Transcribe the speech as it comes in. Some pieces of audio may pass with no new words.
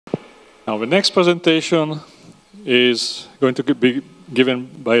Now, the next presentation is going to be given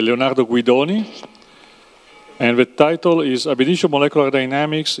by Leonardo Guidoni, and the title is Ab initio Molecular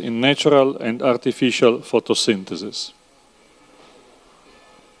Dynamics in Natural and Artificial Photosynthesis.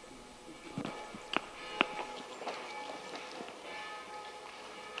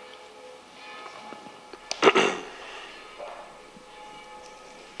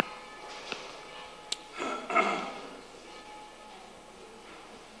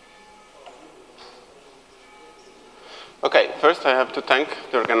 Okay, first I have to thank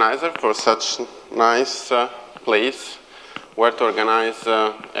the organizer for such nice place where to organize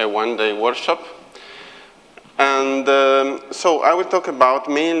a one-day workshop. And so I will talk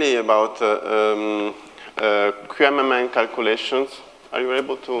mainly about QMMN calculations. Are you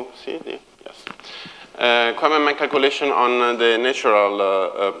able to see it? Yes. QMMN calculation on the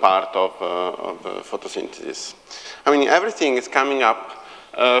natural part of photosynthesis. I mean, everything is coming up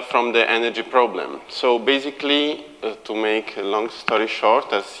from the energy problem. So basically, to make a long story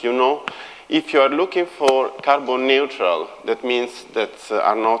short, as you know, if you are looking for carbon neutral, that means that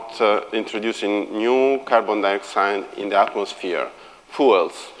are not introducing new carbon dioxide in the atmosphere,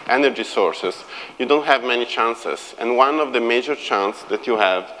 fuels, energy sources, you don't have many chances. And one of the major chances that you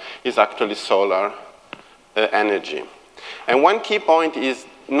have is actually solar energy. And one key point is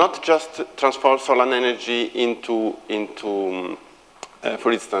not just transform solar energy into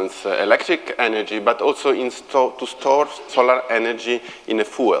for instance, electric energy, but also to store solar energy in a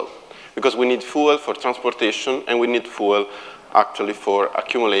fuel. Because we need fuel for transportation, and we need fuel actually for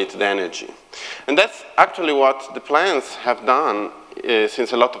accumulated energy. And that's actually what the plants have done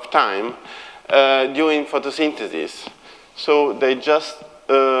since a lot of time during photosynthesis. So they just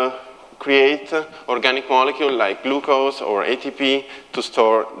create organic molecule like glucose or ATP to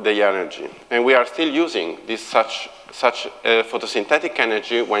store the energy. And we are still using this such photosynthetic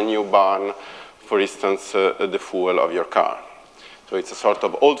energy when you burn, for instance, the fuel of your car. So it's a sort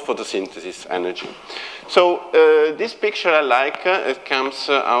of old photosynthesis energy. So this picture I like. It comes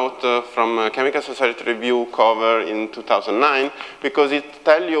out from Chemical Society Review cover in 2009, because it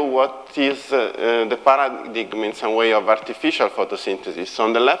tells you what is the paradigm in some way of artificial photosynthesis. So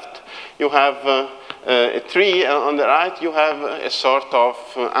on the left, you have a tree, and on the right, you have a sort of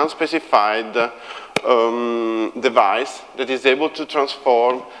unspecified device that is able to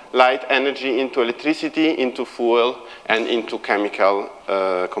transform light energy into electricity, into fuel, and into chemical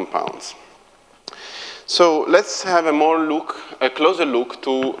compounds. So let's have a closer look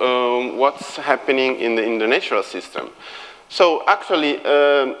to what's happening in the natural system. So actually,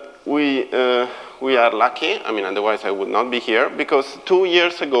 we are lucky. I mean, otherwise I would not be here, because 2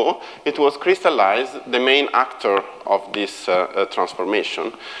 years ago it was crystallized, the main actor of this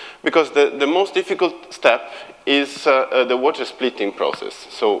transformation. Because the most difficult step is the water splitting process.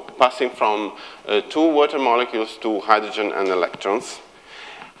 So passing from 2 water molecules to hydrogen and electrons.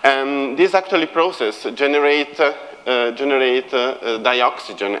 And this actually process generate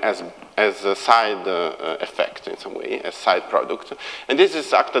dioxygen as a side effect in some way, a side product. And this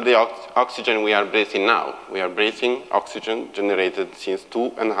is actually the oxygen we are breathing now. We are breathing oxygen generated since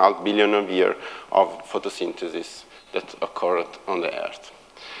 2.5 billion of years of photosynthesis that occurred on the Earth.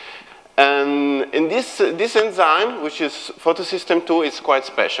 And in this enzyme, which is photosystem 2, is quite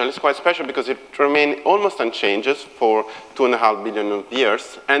special. It's quite special because it remains almost unchanged for 2.5 billion of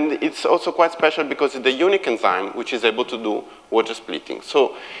years. And it's also quite special because it's the unique enzyme which is able to do water splitting.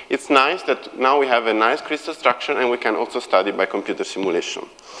 So it's nice that now we have a nice crystal structure, and we can also study by computer simulation.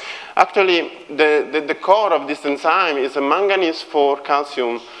 Actually, the core of this enzyme is a manganese 4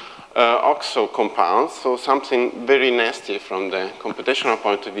 calcium oxo compounds, so something very nasty from the computational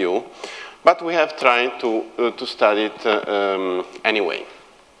point of view, but we have tried to study it anyway.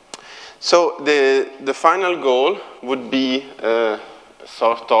 So the final goal would be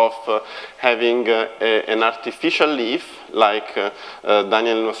sort of having an artificial leaf, like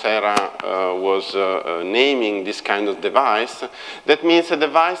Daniel Nocera was naming this kind of device. That means a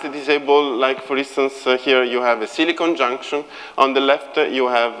device that is able, like for instance, here you have a silicon junction. On the left, you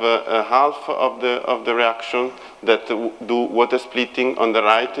have half of the reaction that do water splitting. On the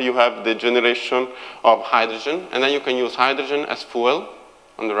right, you have the generation of hydrogen, and then you can use hydrogen as fuel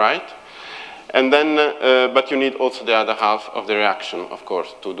on the right. And then, but you need also the other half of the reaction, of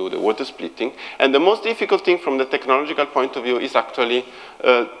course, to do the water splitting. And the most difficult thing from the technological point of view is actually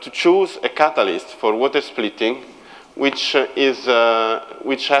to choose a catalyst for water splitting, which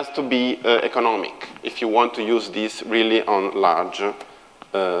has to be economic if you want to use this really on large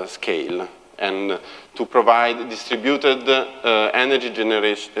scale, and to provide distributed energy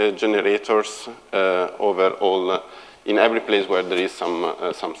generators over all, in every place where there is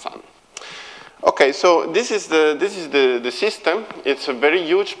some sun. Okay, so this is the system. It's a very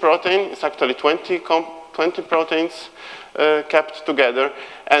huge protein. It's actually 20 proteins kept together.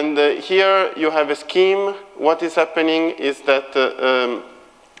 And here you have a scheme. What is happening is that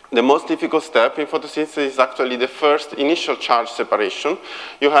the most difficult step in photosynthesis is actually the first initial charge separation.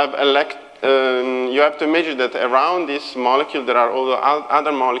 You have to imagine that around this molecule there are all the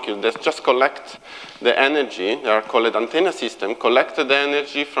other molecules that just collect the energy. They are called antenna system, collect the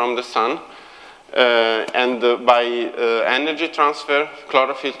energy from the sun. And by energy transfer,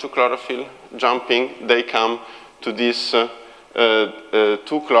 chlorophyll to chlorophyll, jumping, they come to this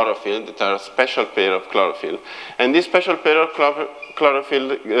two chlorophyll that are a special pair of chlorophyll. And this special pair of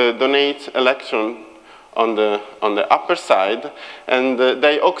chlorophyll donates electron on the upper side, and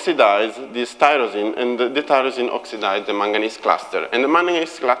they oxidize this tyrosine, and the tyrosine oxidize the manganese cluster. And the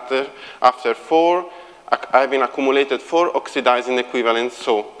manganese cluster, after having accumulated 4 oxidizing equivalents,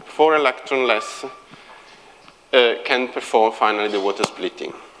 so 4 electrons less, can perform finally the water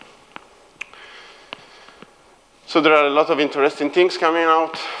splitting. So there are a lot of interesting things coming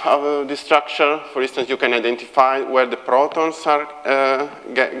out of this structure. For instance, you can identify where the protons are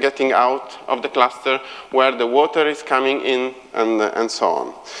getting out of the cluster, where the water is coming in, and so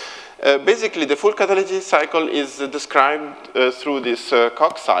on. Basically, the full catalytic cycle is described through this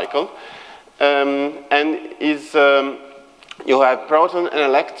Koch cycle, and is you have protons and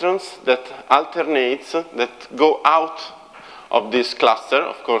electrons that alternates, that go out of this cluster.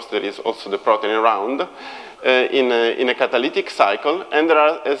 Of course, there is also the protein around. In a catalytic cycle, and there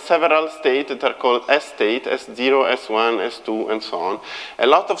are several states that are called S state, S0, S1, S2, and so on. A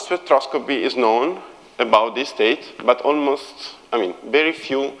lot of spectroscopy is known about this state, but very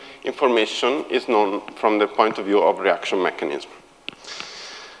few information is known from the point of view of reaction mechanism.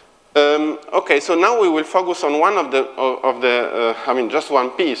 Okay, so now we will focus on one just one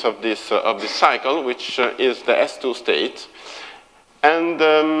piece of this cycle, which is the S2 state, and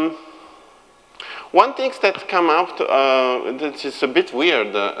one thing that come out that is a bit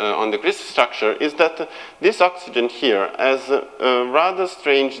weird on the crystal structure is that this oxygen here has a rather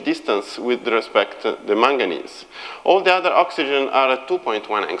strange distance with respect to the manganese. All the other oxygen are at 2.1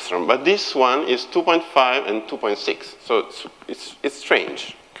 angstrom, but this one is 2.5 and 2.6, so it's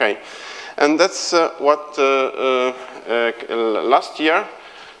strange, okay? And that's what last year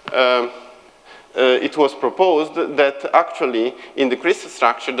it was proposed that actually in the crystal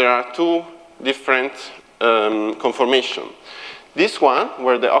structure there are 2 different conformation. This one,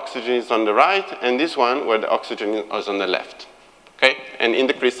 where the oxygen is on the right, and this one, where the oxygen is on the left. Okay? And in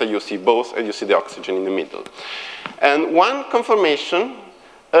the crystal, you see both, and you see the oxygen in the middle. And one conformation,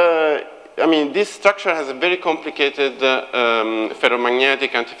 this structure has a very complicated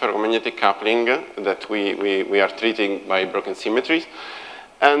ferromagnetic, antiferromagnetic coupling that we are treating by broken symmetries.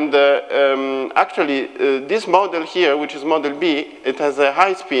 And actually, this model here, which is model B, it has a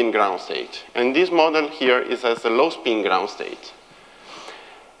high spin ground state. And this model here has a low spin ground state.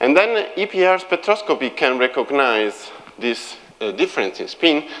 And then EPR spectroscopy can recognize this difference in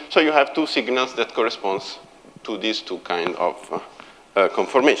spin. So you have 2 signals that correspond to these 2 kind of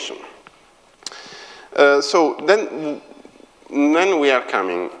conformation. So then we are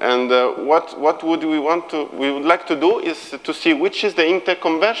coming, and what would we would like to do is to see which is the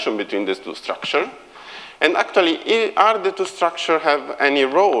interconversion between these 2 structures, and actually, are the 2 structures have any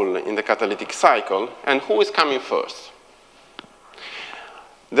role in the catalytic cycle, and who is coming first?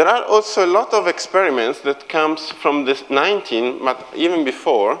 There are also a lot of experiments that comes from the 19, but even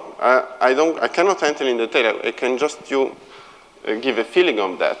before. I cannot enter in detail. I can just give a feeling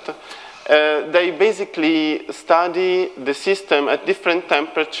of that. They basically study the system at different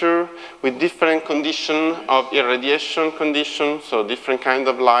temperature with different condition of irradiation conditions, so different kind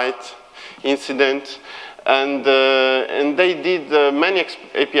of light incident, and they did many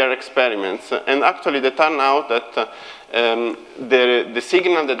APR experiments, and actually they turned out that the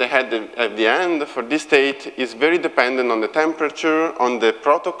signal that they had at the end for this state is very dependent on the temperature, on the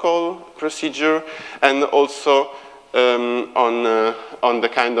protocol procedure, and also on the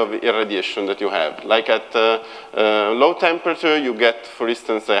kind of irradiation that you have. Like at low temperature, you get, for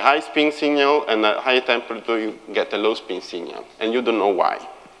instance, a high spin signal, and at high temperature, you get a low spin signal, and you don't know why.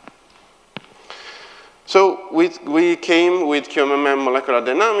 So we came with QMMM molecular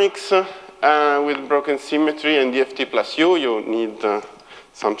dynamics with broken symmetry and DFT plus U. You need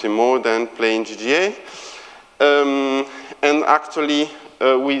something more than plain GGA. And actually,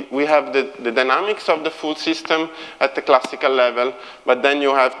 we have the dynamics of the full system at the classical level, but then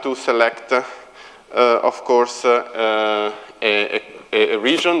you have to select, of course, a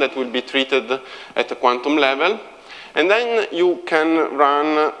region that will be treated at the quantum level. And then you can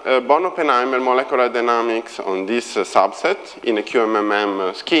run Born-Oppenheimer molecular dynamics on this subset in a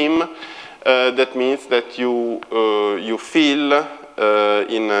QMMM scheme. That means that you fill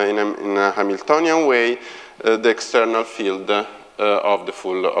in a Hamiltonian way the external field of the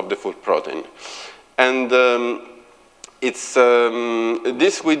full protein. And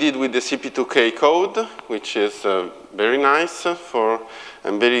this we did with the CP2K code, which is very nice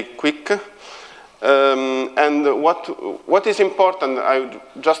and very quick. And what is important,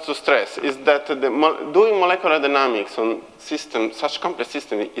 just to stress, is that doing molecular dynamics on such complex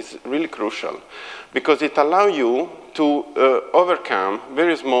systems is really crucial, because it allows you to overcome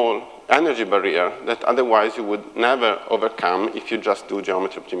very small energy barrier that otherwise you would never overcome if you just do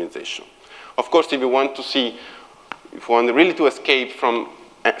geometry optimization. Of course, if you want really to escape from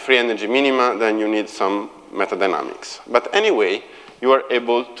free energy minima, then you need some metadynamics. But anyway, you are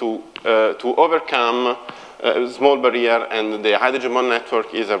able to overcome a small barrier, and the hydrogen bond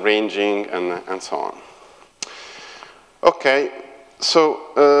network is arranging and so on. Okay,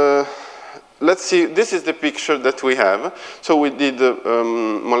 so let's see. This is the picture that we have. So we did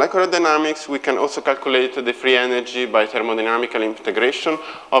molecular dynamics. We can also calculate the free energy by thermodynamical integration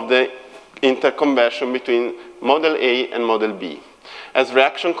of the interconversion between model A and model B. As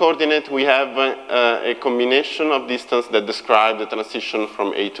reaction coordinate, we have a combination of distance that describe the transition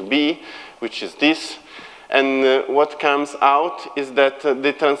from A to B, which is this. And what comes out is that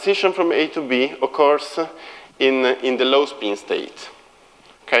the transition from A to B occurs in the low spin state.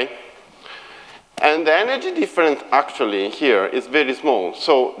 Okay? And the energy difference actually here is very small.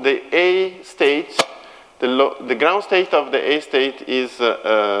 So the A state, the ground state of the A state is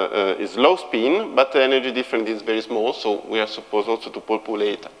low spin, but the energy difference is very small, so we are supposed also to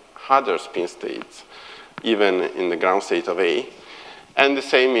populate other spin states, even in the ground state of A. And the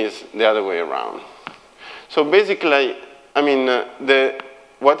same is the other way around. So basically, I mean,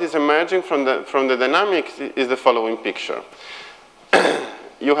 what is emerging from the dynamics is the following picture.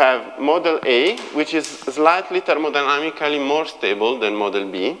 You have model A, which is slightly thermodynamically more stable than model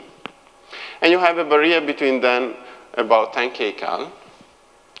B. And you have a barrier between them about 10 kcal.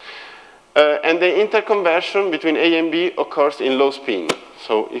 And the interconversion between A and B occurs in low spin.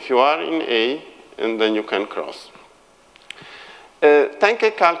 So if you are in A, and then you can cross. 10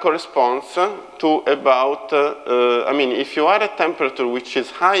 kcal corresponds to about, I mean, if you are at temperature which is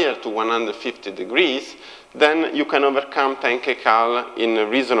higher to 150 degrees, then you can overcome 10 kcal in a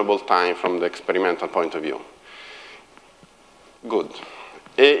reasonable time from the experimental point of view. Good.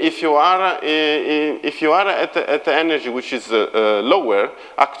 If you are at the energy which is lower,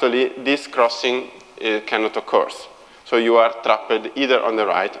 actually this crossing cannot occur. So you are trapped either on the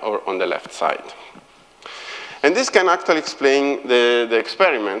right or on the left side. And this can actually explain the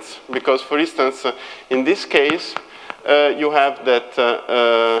experiments, because, for instance, in this case, you have that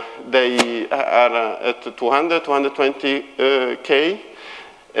they are at 200, 220 K,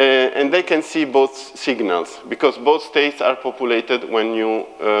 and they can see both signals, because both states are populated when you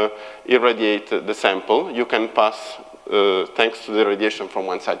irradiate the sample. You can pass, thanks to the radiation, from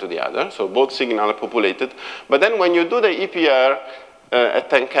one side to the other. So both signals are populated. But then when you do the EPR at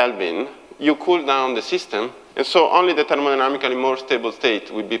 10 Kelvin, you cool down the system, and so only the thermodynamically more stable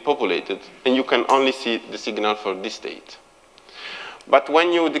state will be populated, and you can only see the signal for this state. But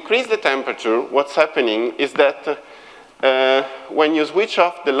when you decrease the temperature, what's happening is that when you switch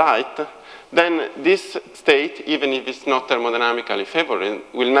off the light, then this state, even if it's not thermodynamically favored,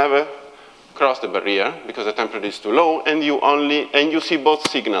 will never cross the barrier because the temperature is too low, and you see both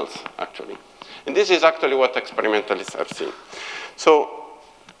signals actually. And this is actually what experimentalists have seen. So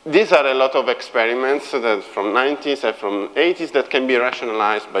these are a lot of experiments that from 90s and from 80s that can be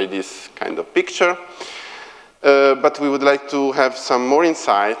rationalized by this kind of picture. But we would like to have some more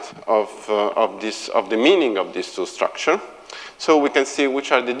insight of the meaning of these two structures. So we can see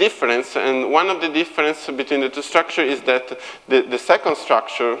which are the differences. And one of the differences between the two structures is that the second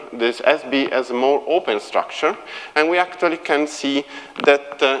structure, this SB, has a more open structure. And we actually can see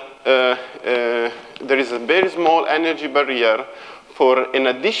that there is a very small energy barrier for an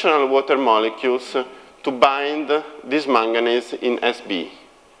additional water molecules to bind this manganese in SB.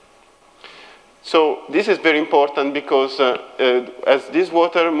 So this is very important because as this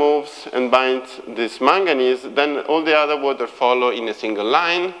water moves and binds this manganese, then all the other water follow in a single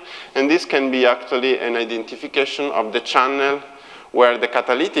line, and this can be actually an identification of the channel where the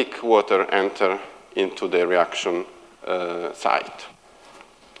catalytic water enter into the reaction site.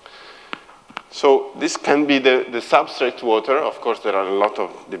 So this can be the substrate water. Of course, there are a lot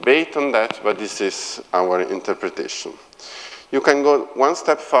of debate on that, but this is our interpretation. You can go one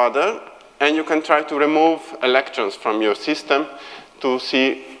step further and you can try to remove electrons from your system to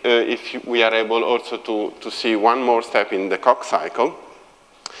see if we are able also to see one more step in the Koch cycle.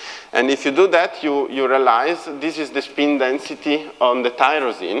 And if you do that, you realize this is the spin density on the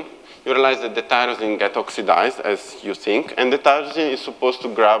tyrosine. You realize that the tyrosine gets oxidized, as you think, and the tyrosine is supposed to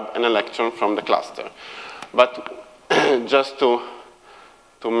grab an electron from the cluster. But just to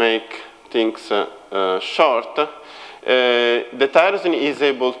make things short, the tyrosine is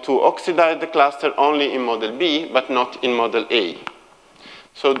able to oxidize the cluster only in model B, but not in model A.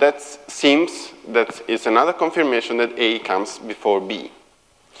 So that seems that is another confirmation that A comes before B.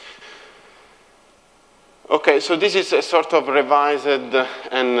 Okay, so this is a sort of revised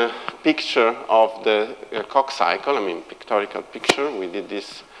and picture of the Koch cycle, I mean pictorial picture. We did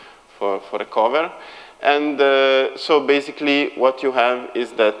this for a cover. And so basically what you have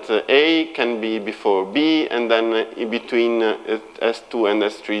is that A can be before B, and then in between S2 and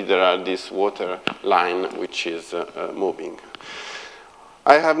S3 there are this water line which is moving.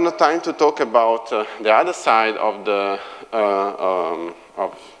 I have no time to talk about the other side of the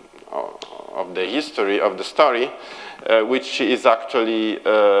of the history of the story, which is actually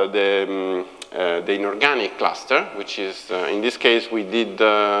the inorganic cluster, which is, in this case, we did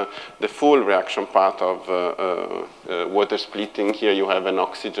the full reaction part of water splitting. Here you have an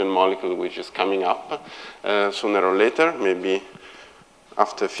oxygen molecule which is coming up sooner or later, maybe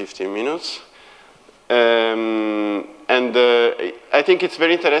after 15 minutes. And I think it's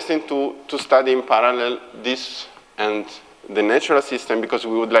very interesting to study in parallel this and the natural system, because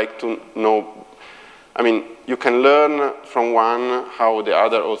we would like to know, I mean, you can learn from one how the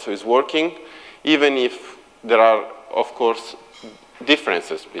other also is working, even if there are, of course,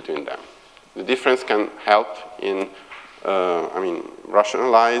 differences between them. The difference can help in, I mean,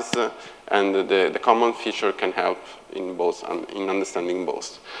 rationalize, and the common feature can help in both, in understanding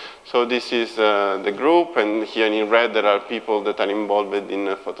both. So this is the group, and here in red there are people that are involved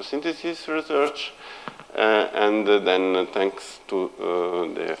in photosynthesis research. And then thanks to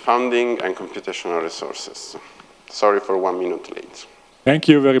the funding and computational resources. Sorry for 1 minute late. Thank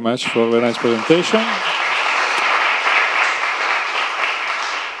you very much for a nice presentation.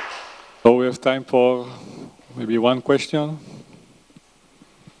 So we have time for maybe one question.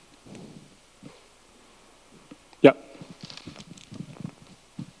 Yeah.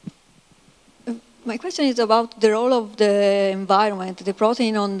 My question is about the role of the environment, the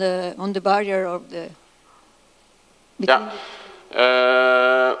protein on the barrier of the. Yeah,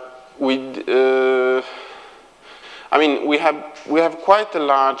 I mean, we have quite a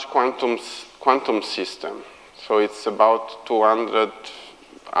large quantum system, so it's about 200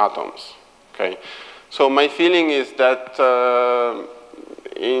 atoms. Okay, so my feeling is that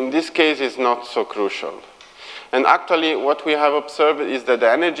in this case it's not so crucial. And actually, what we have observed is that the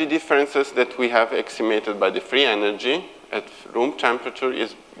energy differences that we have estimated by the free energy at room temperature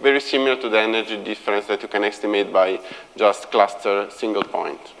is very similar to the energy difference that you can estimate by just cluster single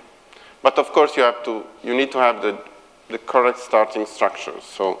point. But of course, you need to have the correct starting structure.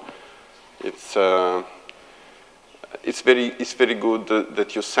 So it's very good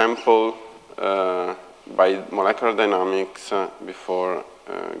that you sample by molecular dynamics before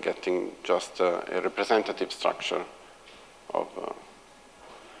getting just a representative structure of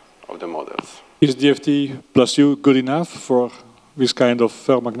the models. Is DFT plus U good enough for this kind of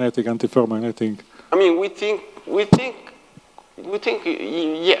ferromagnetic, antiferromagnetic? I mean, we think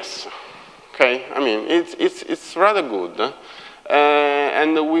yes. Okay, I mean, it's rather good.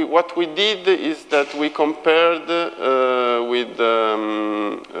 And what we did is that we compared with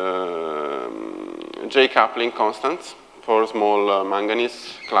J coupling constants for small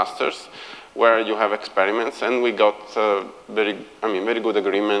manganese clusters, where you have experiments, and we got very good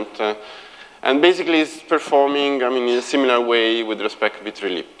agreement. And basically, it's performing, in a similar way with respect to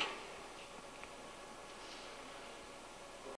Vitrolip.